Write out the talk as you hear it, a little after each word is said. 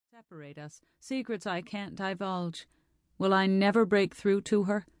separate us, secrets I can't divulge. Will I never break through to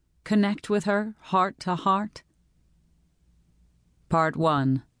her, connect with her, heart to heart? Part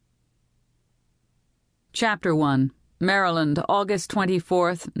 1. Chapter 1. Maryland, August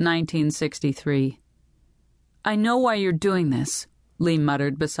 24th, 1963. "I know why you're doing this," Leigh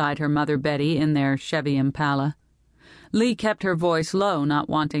muttered beside her mother Betty in their Chevy Impala. Leigh kept her voice low, not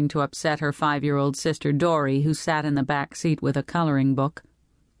wanting to upset her 5-year-old sister Dory, who sat in the back seat with a coloring book.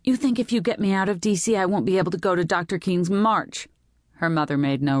 "You think if you get me out of D.C. I won't be able to go to Dr. King's march?" Her mother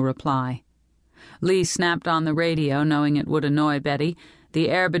made no reply. Leigh snapped on the radio, knowing it would annoy Betty. The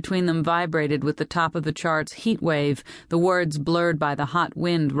air between them vibrated with the top of the chart's heat wave, the words blurred by the hot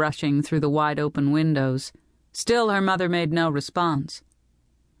wind rushing through the wide-open windows. Still, her mother made no response.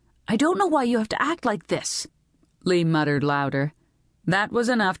 "I don't know why you have to act like this," Leigh muttered louder. That was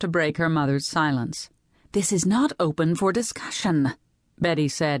enough to break her mother's silence. "This is not open for discussion," Betty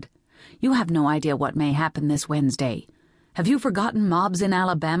said. "You have no idea what may happen this Wednesday. Have you forgotten mobs in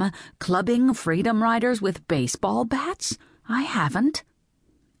Alabama clubbing freedom riders with baseball bats? I haven't."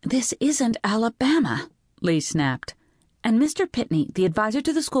 "This isn't Alabama," Leigh snapped. "And Mr. Pitney, the advisor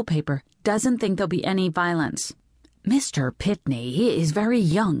to the school paper, doesn't think there'll be any violence." "Mr. Pitney is very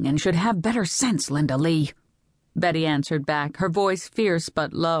young and should have better sense, Linda Lee," Betty answered back, her voice fierce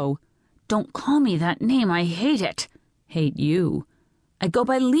but low. "Don't call me that name, I hate it." "Hate you." "I go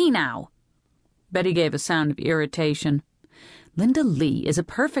by Leigh now." Betty gave a sound of irritation. "Linda Lee is a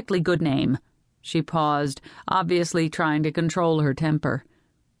perfectly good name." She paused, obviously trying to control her temper.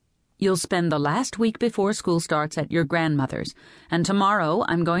 "You'll spend the last week before school starts at your grandmother's, and tomorrow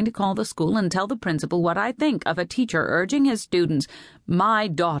I'm going to call the school and tell the principal what I think of a teacher urging his students, my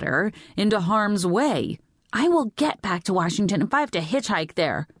daughter, into harm's way. I will get back to Washington if I have to hitchhike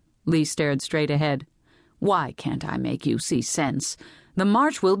there." Leigh stared straight ahead. "Why can't I make you see sense? The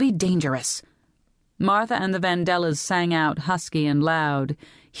march will be dangerous." Martha and the Vandellas sang out husky and loud.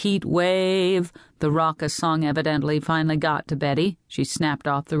 "Heat wave," the raucous song evidently finally got to Betty. She snapped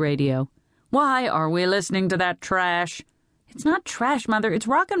off the radio. "Why are we listening to that trash?" "It's not trash, Mother. It's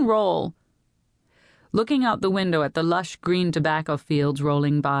rock and roll." Looking out the window at the lush green tobacco fields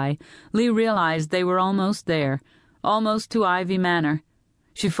rolling by, Leigh realized they were almost there, almost to Ivy Manor.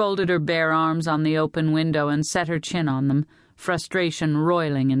 She folded her bare arms on the open window and set her chin on them, frustration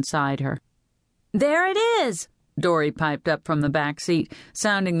roiling inside her. "There it is!" Dory piped up from the back seat,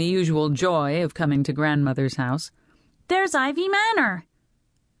 sounding the usual joy of coming to grandmother's house. "There's Ivy Manor."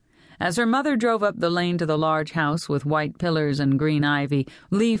 As her mother drove up the lane to the large house with white pillars and green ivy,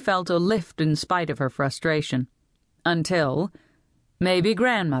 Leigh felt a lift in spite of her frustration. Until, "Maybe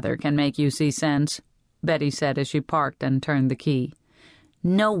grandmother can make you see sense," Betty said as she parked and turned the key.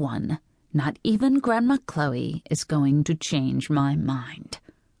 "No one, not even Grandma Chloe, is going to change my mind."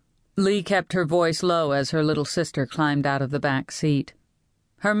 Leigh kept her voice low as her little sister climbed out of the back seat.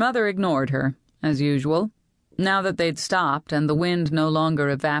 Her mother ignored her, as usual. Now that they'd stopped and the wind no longer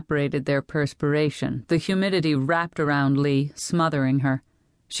evaporated their perspiration, the humidity wrapped around Leigh, smothering her.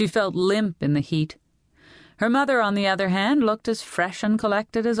 She felt limp in the heat. Her mother, on the other hand, looked as fresh and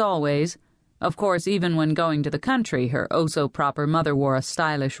collected as always. Of course, even when going to the country, her oh-so-proper mother wore a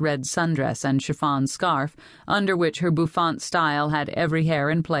stylish red sundress and chiffon scarf, under which her bouffant style had every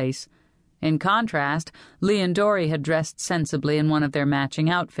hair in place. In contrast, Leigh and Dory had dressed sensibly in one of their matching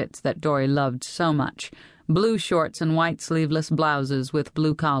outfits that Dory loved so much, blue shorts and white sleeveless blouses with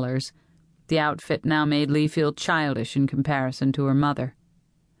blue collars. The outfit now made Leigh feel childish in comparison to her mother.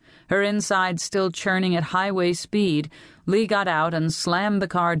 Her insides still churning at highway speed, Leigh got out and slammed the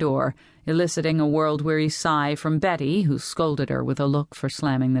car door, eliciting a world-weary sigh from Betty, who scolded her with a look for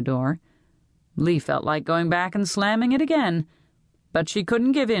slamming the door. Leigh felt like going back and slamming it again, but she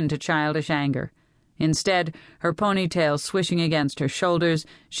couldn't give in to childish anger. Instead, her ponytail swishing against her shoulders,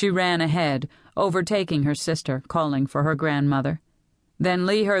 she ran ahead, overtaking her sister, calling for her grandmother. Then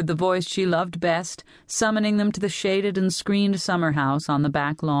Leigh heard the voice she loved best, summoning them to the shaded and screened summer house on the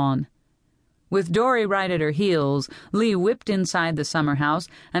back lawn. With Dory right at her heels, Leigh whipped inside the summer house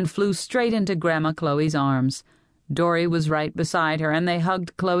and flew straight into Grandma Chloe's arms. Dory was right beside her, and they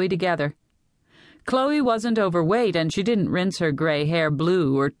hugged Chloe together. Chloe wasn't overweight, and she didn't rinse her gray hair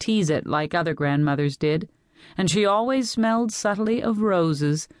blue or tease it like other grandmothers did, and she always smelled subtly of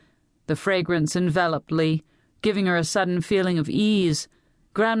roses. The fragrance enveloped Leigh, giving her a sudden feeling of ease.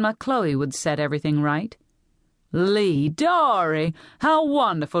 Grandma Chloe would set everything right. "Leigh, Dory, how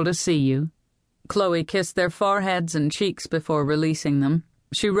wonderful to see you." Chloe kissed their foreheads and cheeks before releasing them.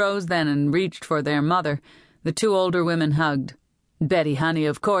 She rose then and reached for their mother. The two older women hugged. "Betty, honey,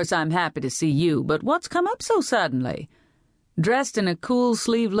 of course I'm happy to see you, but what's come up so suddenly?" Dressed in a cool,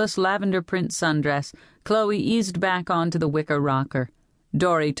 sleeveless lavender print sundress, Chloe eased back onto the wicker rocker.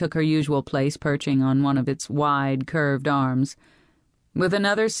 Dory took her usual place, perching on one of its wide, curved arms. With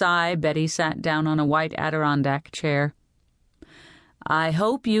another sigh, Betty sat down on a white Adirondack chair. "I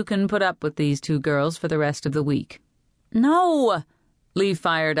hope you can put up with these two girls for the rest of the week." "No!" Leigh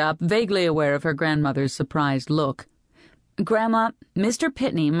fired up, vaguely aware of her grandmother's surprised look. "Grandma, Mr.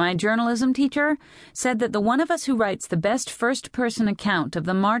 Pitney, my journalism teacher, said that the one of us who writes the best first-person account of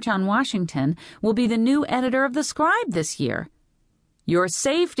the March on Washington will be the new editor of the Scribe this year." "Your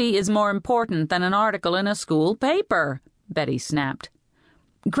safety is more important than an article in a school paper," Betty snapped.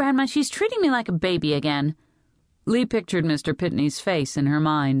 "Grandma, she's treating me like a baby again." Leigh pictured Mr. Pitney's face in her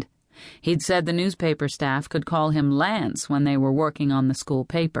mind. He'd said the newspaper staff could call him Lance when they were working on the school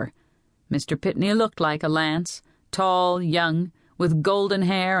paper. Mr. Pitney looked like a Lance, tall, young, with golden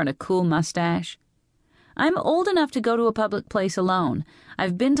hair and a cool mustache. "I'm old enough to go to a public place alone.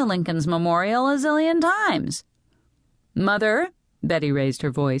 I've been to Lincoln's Memorial a zillion times." "Mother," Betty raised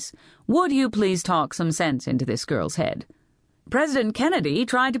her voice, "would you please talk some sense into this girl's head? President Kennedy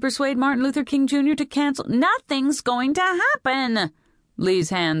tried to persuade Martin Luther King Jr. to cancel—" "Nothing's going to happen!" Lee's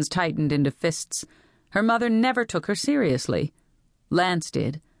hands tightened into fists. Her mother never took her seriously. Lance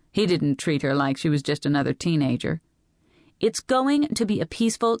did. He didn't treat her like she was just another teenager. "It's going to be a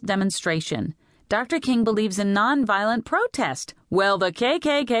peaceful demonstration. Dr. King believes in nonviolent protest." "Well, the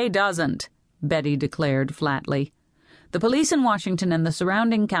KKK doesn't," Betty declared flatly. "The police in Washington and the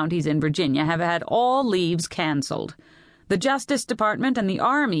surrounding counties in Virginia have had all leaves canceled. The Justice Department and the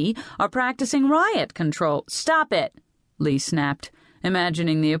Army are practicing riot control." "Stop it," Leigh snapped,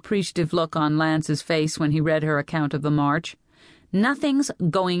 imagining the appreciative look on Lance's face when he read her account of the march. "Nothing's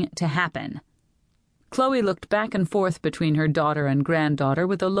going to happen." Chloe looked back and forth between her daughter and granddaughter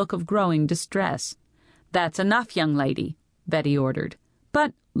with a look of growing distress. "That's enough, young lady," Betty ordered.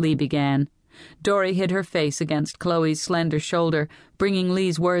 "But," Leigh began. Dory hid her face against Chloe's slender shoulder, bringing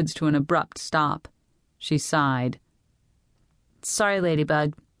Lee's words to an abrupt stop. She sighed. "Sorry,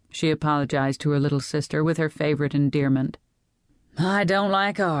 Ladybug," she apologized to her little sister with her favorite endearment. "I don't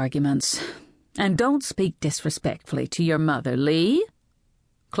like arguments. And don't speak disrespectfully to your mother, Leigh."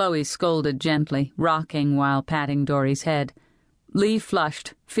 Chloe scolded gently, rocking while patting Dory's head. Leigh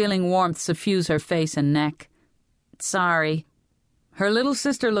flushed, feeling warmth suffuse her face and neck. "Sorry." Her little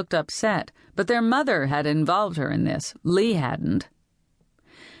sister looked upset, but their mother had involved her in this. Leigh hadn't.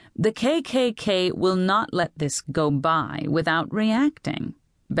 "The KKK will not let this go by without reacting,"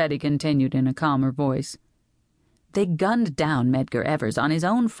 Betty continued in a calmer voice. "They gunned down Medgar Evers on his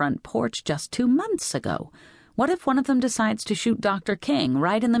own front porch just 2 months ago. What if one of them decides to shoot Dr. King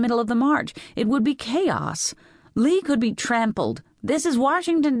right in the middle of the march? It would be chaos. Leigh could be trampled. This is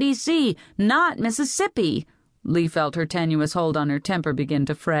Washington, D.C., not Mississippi." Leigh felt her tenuous hold on her temper begin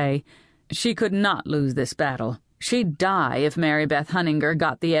to fray. She could not lose this battle. She'd die if Mary Beth Hunninger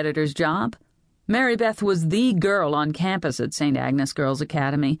got the editor's job. Mary Beth was the girl on campus at St. Agnes Girls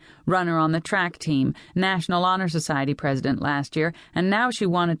Academy, runner on the track team, National Honor Society president last year, and now she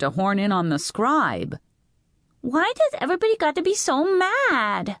wanted to horn in on the Scribe. "Why does everybody got to be so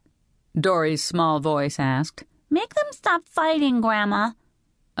mad?" Dory's small voice asked. "Make them stop fighting, Grandma."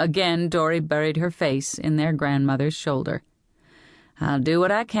 Again, Dory buried her face in their grandmother's shoulder. "I'll do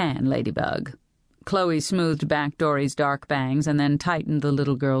what I can, Ladybug." Chloe smoothed back Dory's dark bangs and then tightened the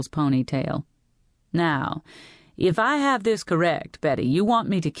little girl's ponytail. "Now, if I have this correct, Betty, you want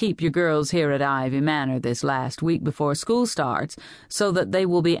me to keep your girls here at Ivy Manor this last week before school starts so that they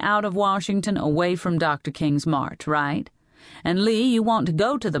will be out of Washington away from Dr. King's march, right? And Leigh, you want to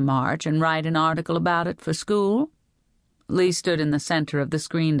go to the march and write an article about it for school?" Leigh stood in the center of the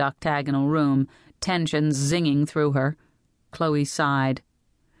screened octagonal room, tension zinging through her. Chloe sighed.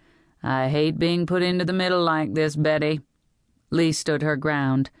 "I hate being put into the middle like this, Betty." Leigh stood her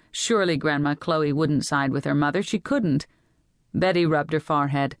ground. Surely Grandma Chloe wouldn't side with her mother. She couldn't. Betty rubbed her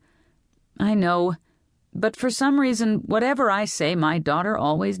forehead. "I know, but for some reason, whatever I say, my daughter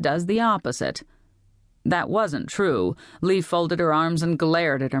always does the opposite." That wasn't true. Leigh folded her arms and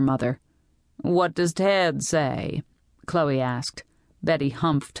glared at her mother. "What does Ted say?" Chloe asked. Betty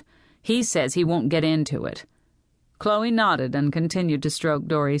humphed. "He says he won't get into it." Chloe nodded and continued to stroke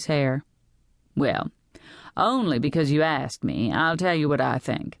Dory's hair. "Well, only because you asked me, I'll tell you what I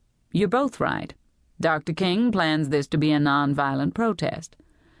think. You're both right. Dr. King plans this to be a nonviolent protest.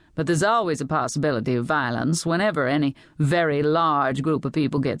 But there's always a possibility of violence whenever any very large group of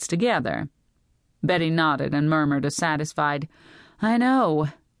people gets together." Betty nodded and murmured a satisfied, "I know."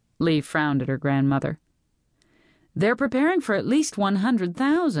 Leigh frowned at her grandmother. "They're preparing for at least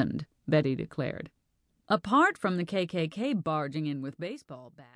 100,000, Betty declared. Apart from the KKK barging in with baseball bats.